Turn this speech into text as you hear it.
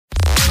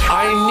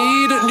I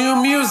need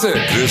new music.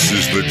 This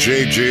is the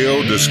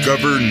JJO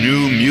Discover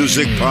New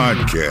Music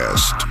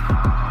Podcast.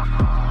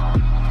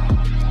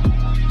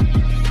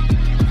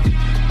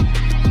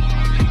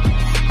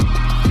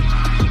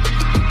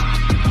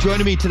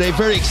 Joining me today,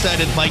 very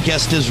excited. My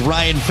guest is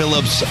Ryan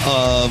Phillips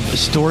of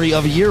Story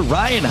of a Year.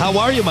 Ryan, how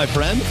are you, my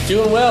friend?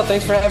 Doing well.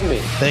 Thanks for having me.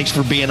 Thanks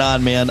for being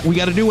on, man. We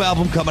got a new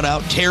album coming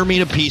out. Tear Me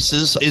to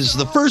Pieces is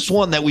the first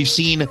one that we've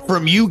seen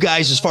from you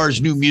guys as far as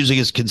new music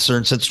is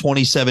concerned since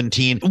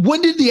 2017.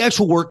 When did the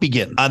actual work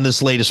begin on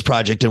this latest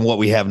project and what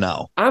we have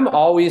now? I'm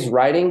always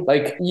writing,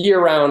 like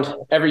year round,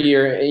 every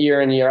year,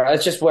 year in, year out.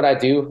 That's just what I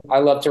do. I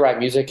love to write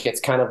music.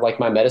 It's kind of like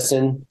my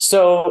medicine.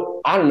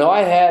 So I don't know.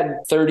 I had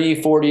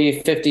 30,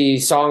 40, 50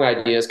 song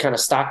ideas kind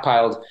of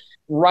stockpiled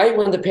right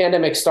when the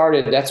pandemic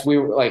started. We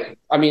were like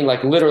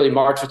literally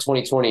March of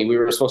 2020, we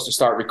were supposed to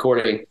start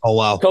recording. Oh,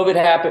 wow. COVID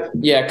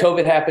happened. Yeah.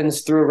 COVID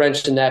happens, threw a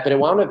wrench in that, but it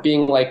wound up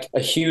being like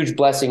a huge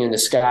blessing in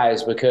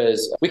disguise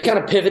because we kind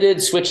of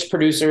pivoted, switched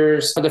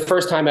producers. For the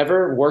first time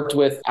ever, worked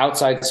with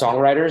outside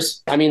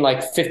songwriters.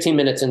 15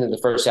 minutes into the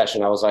first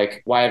session, I was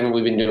like, why haven't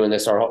we been doing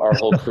this our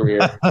whole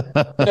career?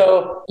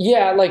 So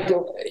yeah,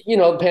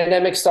 the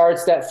pandemic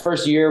starts that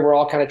first year, we're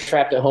all kind of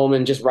trapped at home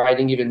and just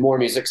writing even more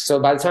music. So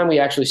by the time we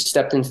actually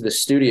stepped into the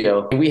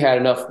studio, we had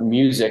enough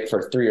music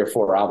for 3 or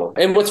 4 albums.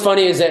 And what's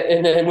funny is that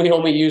and then we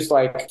only used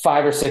like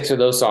 5 or 6 of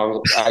those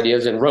song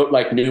ideas and wrote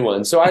like new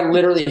ones. So I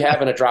literally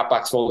have in a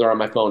Dropbox folder on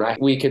my phone,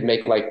 we could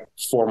make like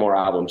 4 more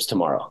albums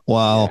tomorrow.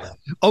 Wow. Yeah.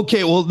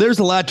 Okay. Well, there's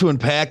a lot to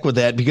unpack with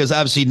that because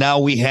obviously now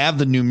we have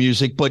the new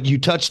music, but you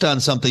touched on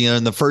something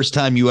in the first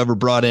time you ever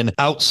brought in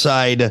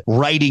outside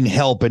writing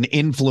help and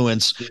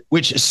influence,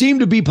 which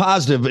seemed to be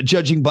positive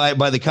judging by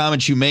the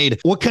comments you made.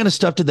 What kind of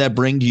stuff did that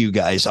bring to you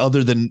guys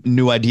other than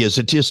new ideas?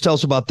 Just tell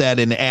us about that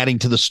and adding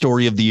to the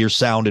Story of the Year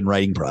sound and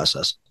writing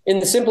process. In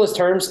the simplest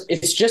terms,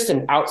 it's just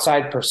an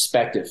outside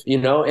perspective,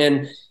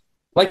 and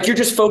like you're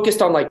just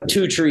focused on like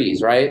 2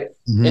 trees, right?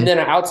 Mm-hmm. And then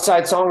an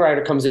outside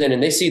songwriter comes in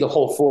and they see the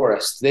whole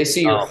forest. They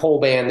see your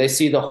whole band. They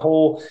see the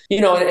whole,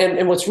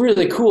 and what's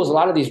really cool is a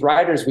lot of these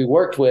writers we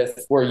worked with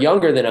were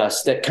younger than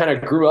us that kind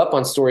of grew up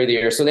on Story of the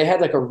Year. So they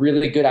had like a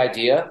really good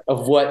idea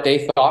of what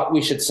they thought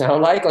we should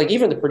sound like. Like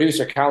even the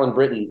producer, Colin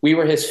Britton, we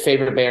were his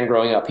favorite band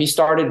growing up. He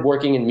started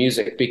working in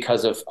music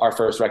because of our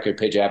first record,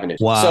 Page Avenue.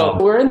 Wow.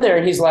 So we're in there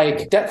and he's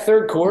like, that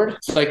third chord,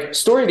 like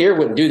Story of the Year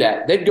wouldn't do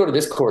that. They'd go to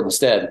this chord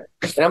instead.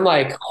 And I'm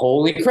like,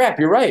 holy crap,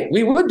 you're right.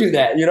 We would do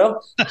that,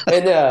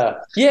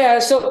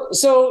 And so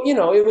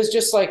it was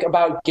just like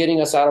about getting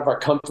us out of our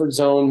comfort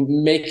zone,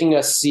 making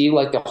us see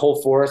like the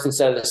whole forest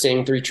instead of the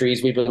same 3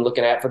 trees we've been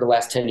looking at for the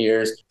last 10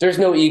 years. There's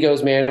no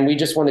egos, man. We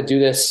just want to do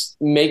this,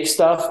 make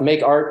stuff,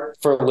 make art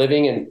for a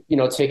living and,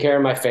 take care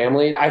of my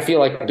family. I feel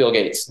like Bill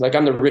Gates, like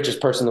I'm the richest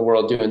person in the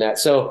world doing that.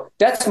 So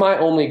that's my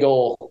only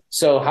goal.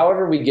 So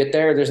however we get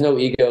there, there's no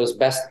egos.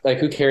 Best, like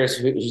who cares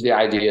who the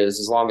idea is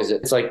as long as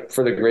it's like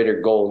for the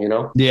greater goal,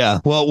 Yeah.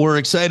 Well, we're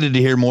excited to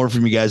hear more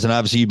from you guys. And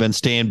obviously you've been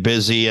staying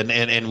busy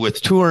and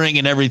with touring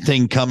and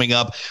everything coming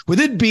up. With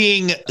it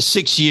being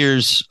 6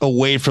 years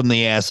away from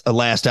the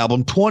last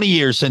album, 20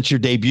 years since your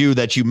debut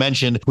that you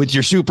mentioned with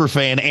your super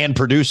fan and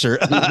producer,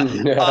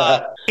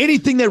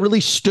 anything that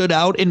really stood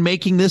out in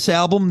making this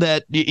album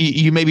that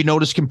you maybe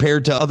noticed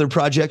compared to other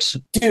projects?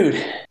 Dude,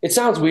 it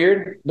sounds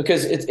weird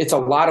because it's a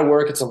lot of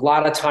work. It's a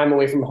lot of time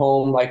away from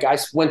home. Like I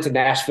went to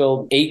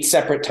Nashville 8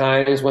 separate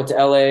times, went to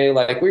LA,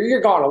 like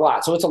you're gone a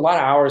lot. So it's a lot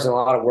of hours and a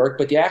lot of work,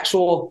 but the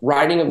actual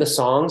writing of the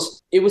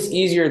songs, it was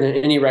easier than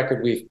any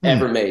record we've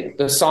ever made.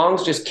 The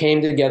songs just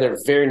came together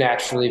very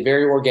naturally,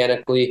 very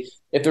organically.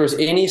 If there was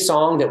any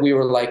song that we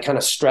were like kind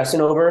of stressing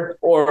over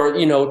or,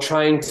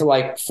 trying to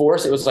like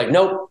force, it was like,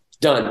 nope,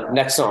 done,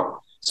 next song.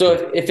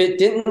 So if it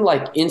didn't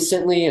like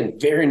instantly and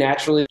very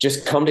naturally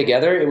just come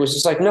together, it was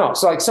just like, no.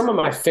 So like some of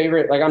my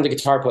favorite, like I'm the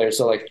guitar player.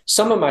 So like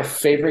some of my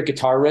favorite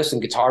guitar riffs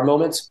and guitar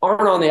moments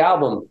aren't on the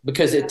album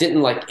because it didn't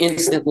like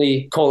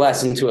instantly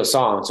coalesce into a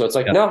song. So it's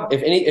like, no,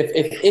 if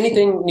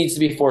anything needs to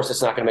be forced,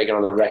 it's not going to make it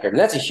on the record. And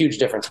that's a huge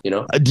difference,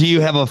 Do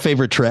you have a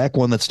favorite track,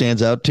 one that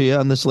stands out to you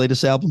on this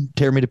latest album,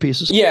 Tear Me to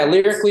Pieces? Yeah,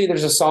 lyrically,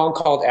 there's a song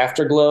called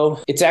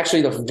Afterglow. It's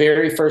actually the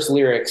very first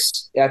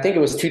lyrics. I think it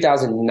was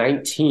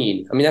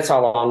 2019. I mean, that's how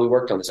long we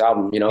worked on this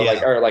album,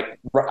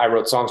 I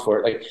wrote songs for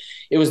it. Like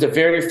it was the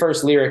very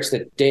first lyrics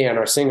that Dan,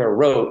 our singer,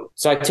 wrote.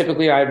 So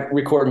I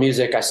record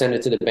music, I send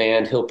it to the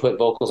band, he'll put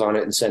vocals on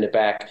it and send it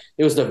back.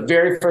 It was the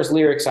very first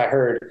lyrics I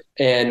heard.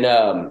 And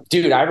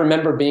dude, I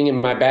remember being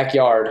in my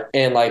backyard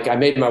and like I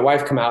made my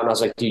wife come out and I was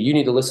like, dude, you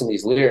need to listen to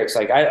these lyrics.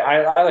 Like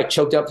I like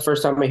choked up the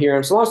first time I hear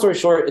them. So long story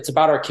short, it's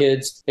about our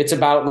kids. It's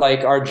about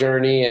like our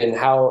journey and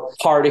how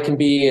hard it can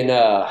be and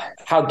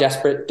how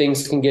desperate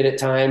things can get at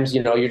times.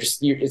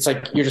 It's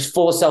like you're just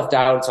full of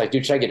self-doubt. It's like,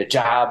 dude, should I get a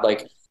job?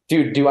 Like,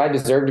 dude, do I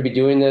deserve to be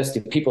doing this?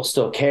 Do people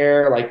still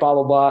care? Like blah,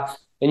 blah, blah.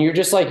 And you're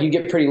just like, you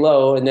get pretty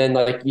low. And then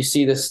like you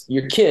see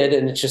your kid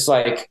and it's just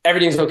like,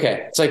 everything's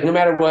okay. It's like, no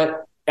matter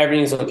what,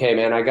 everything's okay,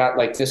 man. I got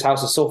like, this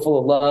house is so full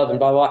of love and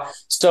blah, blah, blah.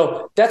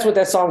 So that's what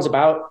that song's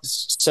about.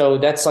 So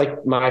that's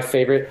like my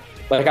favorite.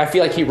 Like, I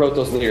feel like he wrote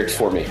those lyrics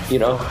for me, you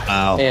know?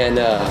 Wow. And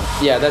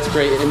yeah, that's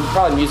great. And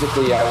probably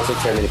musically, I would say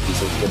Tear Me to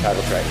Pieces, the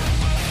title track.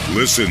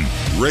 Listen,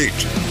 rate,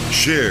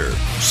 share,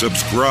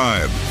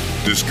 subscribe.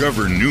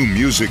 Discover new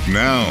music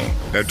now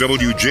at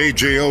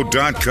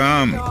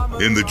WJJO.com,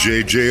 in the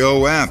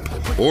JJO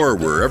app, or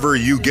wherever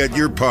you get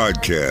your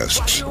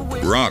podcasts.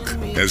 Brock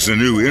has a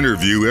new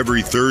interview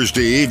every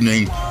Thursday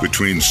evening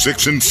between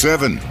 6 and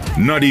 7.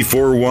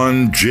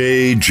 94.1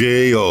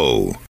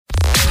 JJO.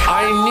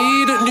 I need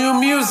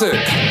new music.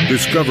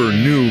 Discover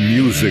new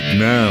music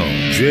now.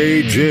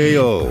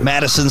 JJO.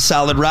 Madison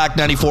Solid Rock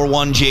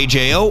 94.1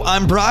 JJO.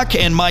 I'm Brock,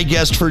 and my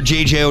guest for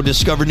JJO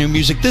Discover New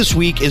Music this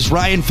week is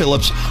Ryan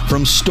Phillips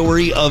from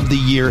Story of the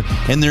Year,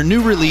 and their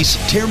new release,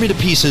 Tear Me to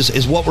Pieces,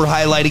 is what we're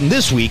highlighting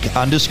this week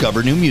on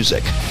Discover New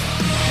Music.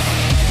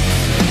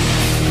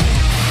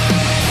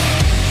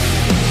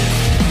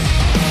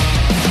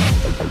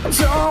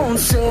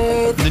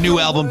 The new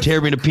album,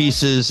 Tear Me to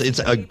Pieces, it's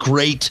a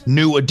great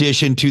new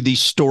addition to the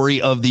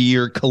Story of the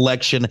Year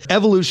collection.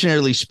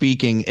 Evolutionarily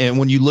speaking, and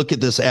when you look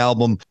at this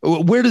album,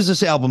 where does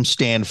this album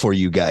stand for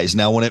you guys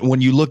now when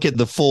you look at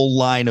the full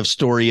line of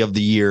Story of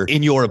the Year,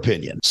 in your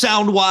opinion?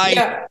 Sound-wise,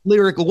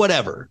 lyrical,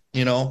 whatever,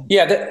 you know?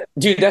 Yeah,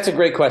 dude, that's a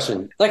great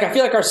question. Like, I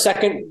feel like our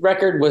second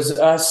record was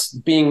us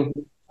being,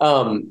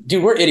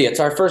 dude, we're idiots.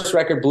 Our first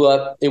record blew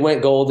up. It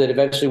went gold. It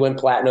eventually went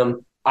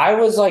platinum. I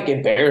was like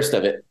embarrassed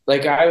of it.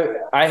 Like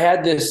I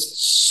had this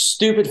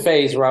stupid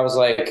phase where I was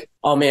like,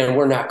 oh man,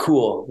 we're not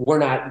cool. We're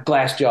not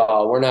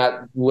Glassjaw. We're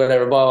not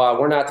whatever, blah, blah.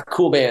 We're not the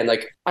cool band.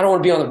 Like, I don't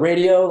want to be on the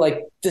radio.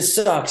 Like, this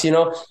sucks, you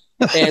know?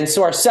 And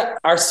so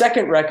our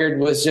second record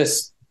was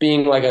just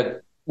being like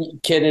a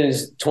kid in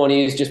his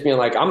 20s, just being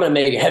like, I'm going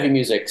to make heavy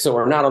music, so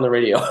we're not on the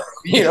radio,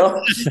 you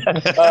know?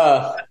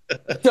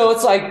 So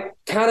it's like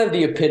kind of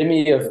the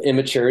epitome of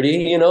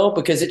immaturity, you know,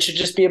 because it should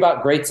just be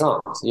about great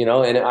songs, you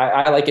know? And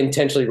I like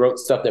intentionally wrote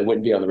stuff that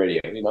wouldn't be on the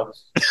radio, you know?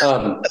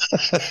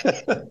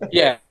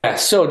 Yeah,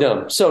 so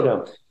dumb.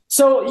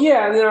 So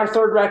yeah, and then our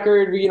third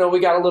record, you know, we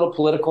got a little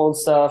political and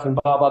stuff and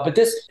blah, blah. But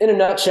this, in a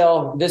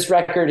nutshell, this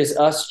record is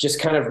us just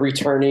kind of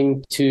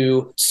returning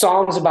to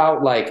songs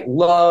about like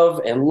love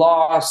and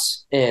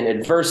loss and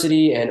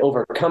adversity and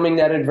overcoming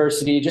that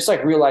adversity, just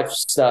like real life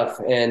stuff,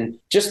 and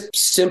just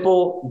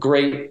simple,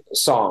 great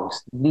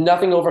songs.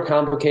 Nothing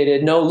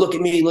overcomplicated. No, look at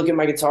me, look at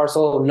my guitar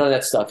solo, none of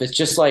that stuff. It's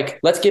just like,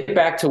 let's get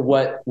back to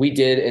what we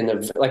did in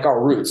the, like,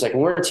 our roots. Like,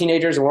 when we're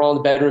teenagers and we're all in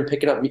the bedroom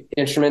picking up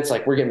instruments,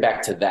 like, we're getting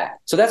back to that.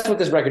 So that's what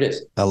this record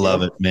is. I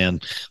love it,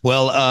 man.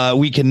 Well,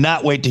 we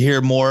cannot wait to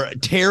hear more.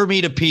 Tear Me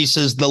to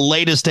Pieces, the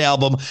latest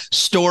album,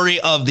 Story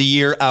of the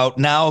Year, out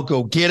now.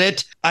 Go get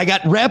it. I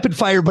got rapid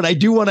fire, but I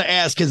do want to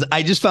ask, because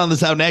I just found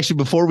this out. And actually,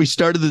 before we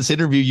started this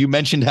interview, you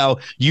mentioned how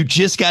you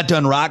just got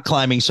done rock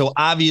climbing. So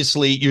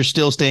obviously, you're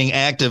still staying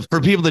active. For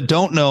people that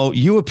don't know,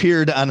 you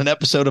appeared on an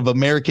episode of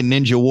American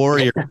Ninja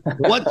Warrior.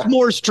 What's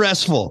more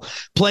stressful,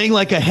 playing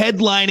like a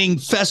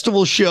headlining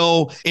festival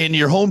show in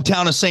your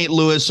hometown of St.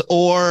 Louis,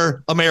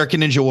 or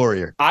American Ninja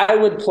Warrior? I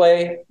would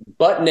play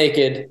butt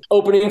naked,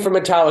 opening for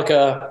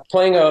Metallica,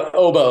 playing a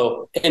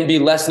oboe, and be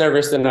less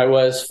nervous than I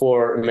was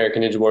for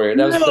American Ninja Warrior.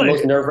 That was the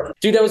most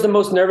Dude, that was the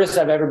most nervous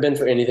I've ever been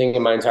for anything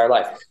in my entire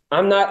life.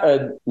 I'm not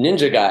a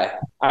ninja guy.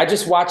 I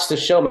just watched the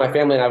show. My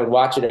family and I would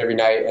watch it every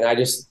night, and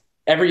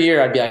every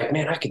year I'd be like,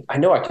 man, I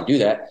know I could do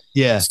that.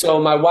 Yeah. So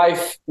my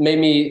wife made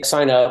me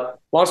sign up.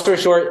 Long story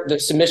short, the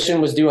submission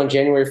was due on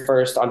January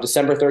 1st. On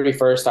December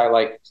 31st,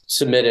 I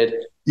submitted.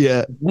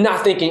 Yeah.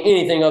 Not thinking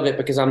anything of it,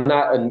 because I'm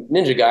not a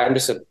ninja guy. I'm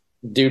just a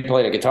dude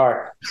playing a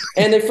guitar.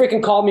 And they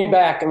freaking called me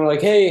back and were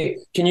like, hey,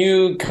 can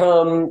you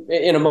come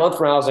in a month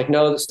from now? I was like,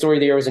 no, the Story of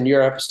the Year was in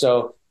Europe.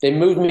 So they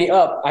moved me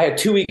up. I had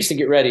 2 weeks to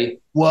get ready.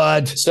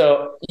 What?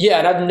 So yeah,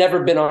 and I've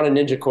never been on a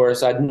ninja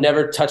course. I'd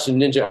never touched a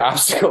ninja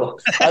obstacle.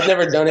 I've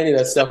never done any of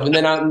that stuff. And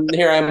then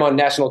here I am on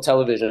national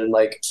television,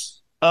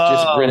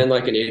 just grinning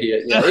like an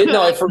idiot.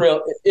 Yeah, for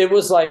real. It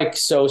was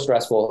so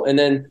stressful. And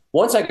then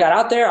once I got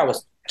out there, I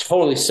was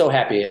totally so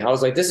happy. I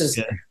was like,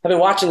 I've been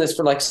watching this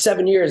for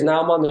 7 years.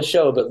 Now I'm on the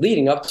show, but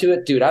leading up to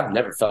it, dude, I've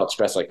never felt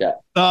stressed like that.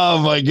 Oh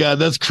my God.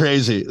 That's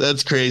crazy.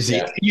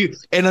 Yeah.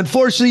 And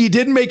unfortunately you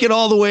didn't make it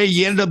all the way.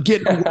 You ended up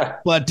getting,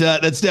 but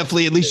that's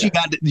definitely, at least you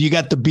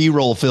got the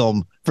B-roll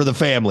film for the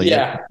family.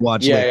 Yeah.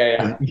 Watch.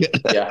 Yeah.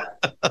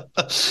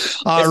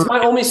 It's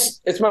my only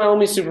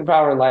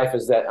superpower in life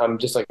is that I'm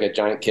just like a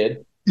giant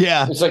kid.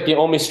 Yeah. It's the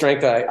only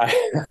strength I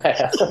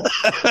have.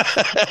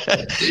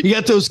 You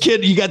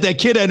got that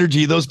kid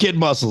energy, those kid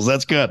muscles.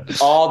 That's good.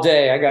 All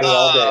day. I got it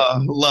all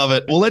day. Love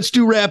it. Well, let's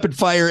do rapid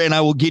fire and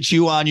I will get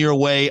you on your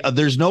way.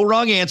 There's no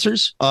wrong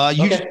answers.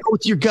 You just go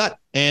with your gut,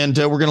 and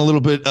we're going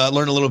to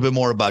learn a little bit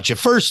more about you.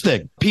 First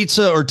thing,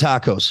 pizza or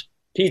tacos?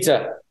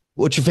 Pizza.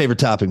 What's your favorite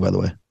topping, by the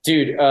way?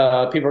 Dude, people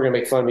are going to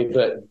make fun of me,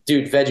 but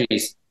dude,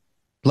 veggies.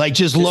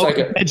 Just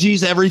loaded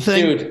veggies,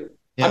 everything? Dude.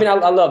 Yeah. I mean, I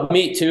love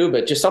meat too,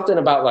 but just something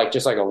about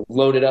just a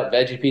loaded up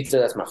veggie pizza.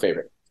 That's my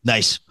favorite.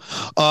 Nice.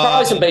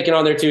 Probably some bacon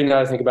on there too. Now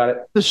that I think about it,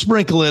 just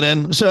sprinkle it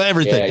in. So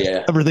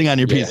everything on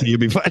your pizza, you'll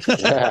be fine.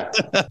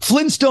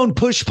 Flintstone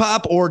Push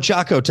Pop or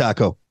Choco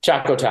Taco?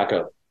 Choco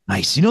Taco.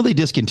 Nice. You know they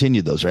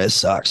discontinued those, right? It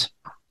sucks.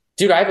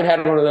 Dude, I haven't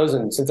had one of those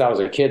since I was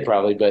a kid,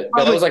 probably. But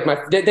that was like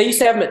they used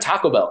to have them at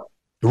Taco Bell.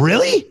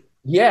 Really?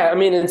 Yeah, I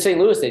mean, in St.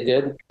 Louis they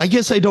did. I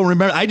guess I don't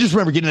remember. I just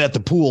remember getting it at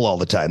the pool all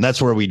the time.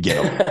 That's where we'd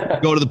get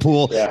them. Go to the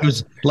pool. Yeah. It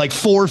was like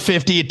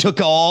 $4.50. It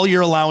took all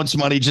your allowance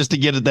money just to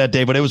get it that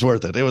day, but it was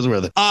worth it. It was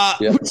worth it.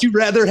 Would you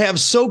rather have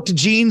soaked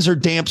jeans or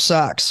damp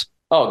socks?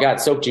 Oh, God,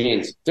 soaked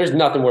jeans. There's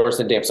nothing worse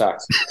than damp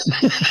socks.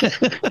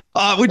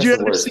 Would you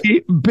rather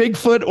see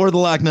Bigfoot or the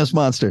Loch Ness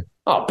Monster?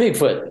 Oh,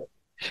 Bigfoot.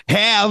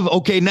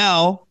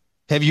 Now,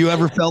 have you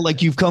ever felt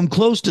like you've come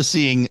close to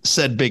seeing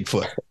said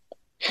Bigfoot?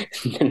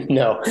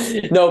 No,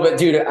 but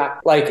dude,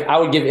 I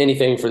would give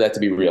anything for that to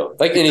be real.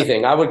 Like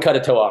anything, I would cut a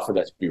toe off for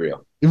that to be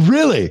real.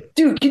 Really?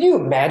 Dude, can you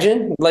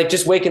imagine like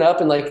just waking up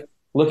and like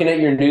looking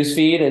at your news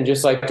feed and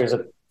just like there's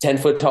a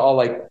 10-foot tall,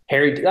 like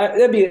hairy,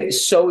 that'd be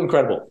so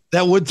incredible.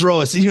 That would throw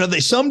us. You know,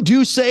 some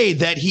do say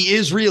that he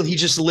is real. He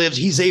just lives.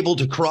 He's able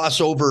to cross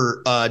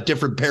over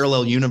different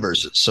parallel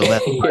universes. So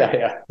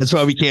that's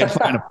why we can't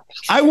find him.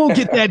 I won't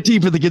get that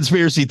deep in the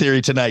conspiracy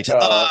theory tonight.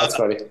 That's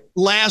funny.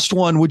 Last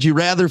one. Would you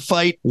rather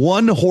fight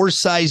one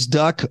horse-sized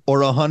duck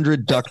or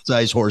 100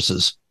 duck-sized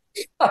horses?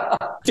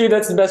 Dude,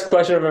 that's the best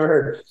question I've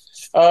ever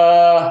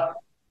heard.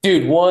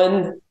 Dude,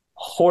 one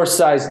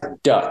horse-sized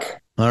duck.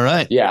 All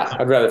right. Yeah,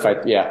 I'd rather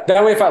fight. Yeah.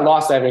 That way, if I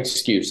lost, I have an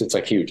excuse. It's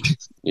like huge,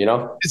 you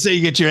know? Say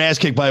you get your ass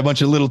kicked by a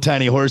bunch of little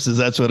tiny horses.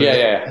 That's what it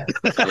is.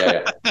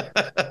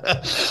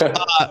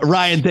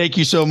 Ryan, thank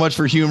you so much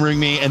for humoring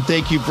me. And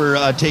thank you for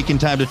taking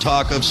time to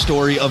talk of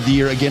Story of the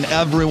Year. Again,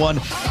 everyone,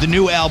 the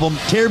new album,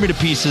 Tear Me to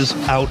Pieces,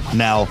 out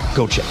now.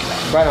 Go check it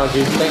out. Right on,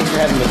 dude. Thanks for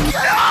having me.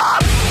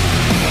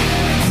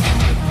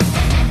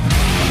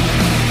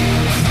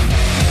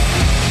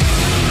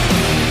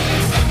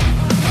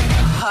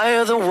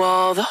 The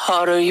wall, the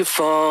harder you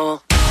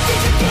fall.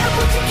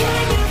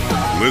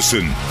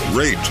 Listen,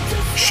 rate,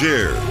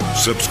 share,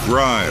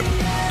 subscribe.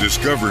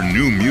 Discover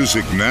new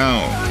music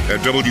now at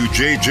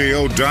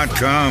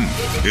WJJO.com,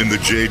 in the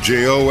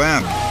JJO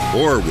app,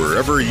 or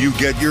wherever you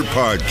get your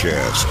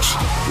podcasts.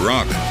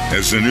 Rock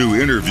has a new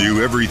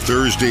interview every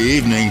Thursday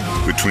evening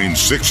between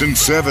 6 and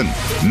 7.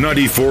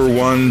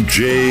 94.1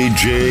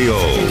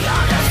 JJO.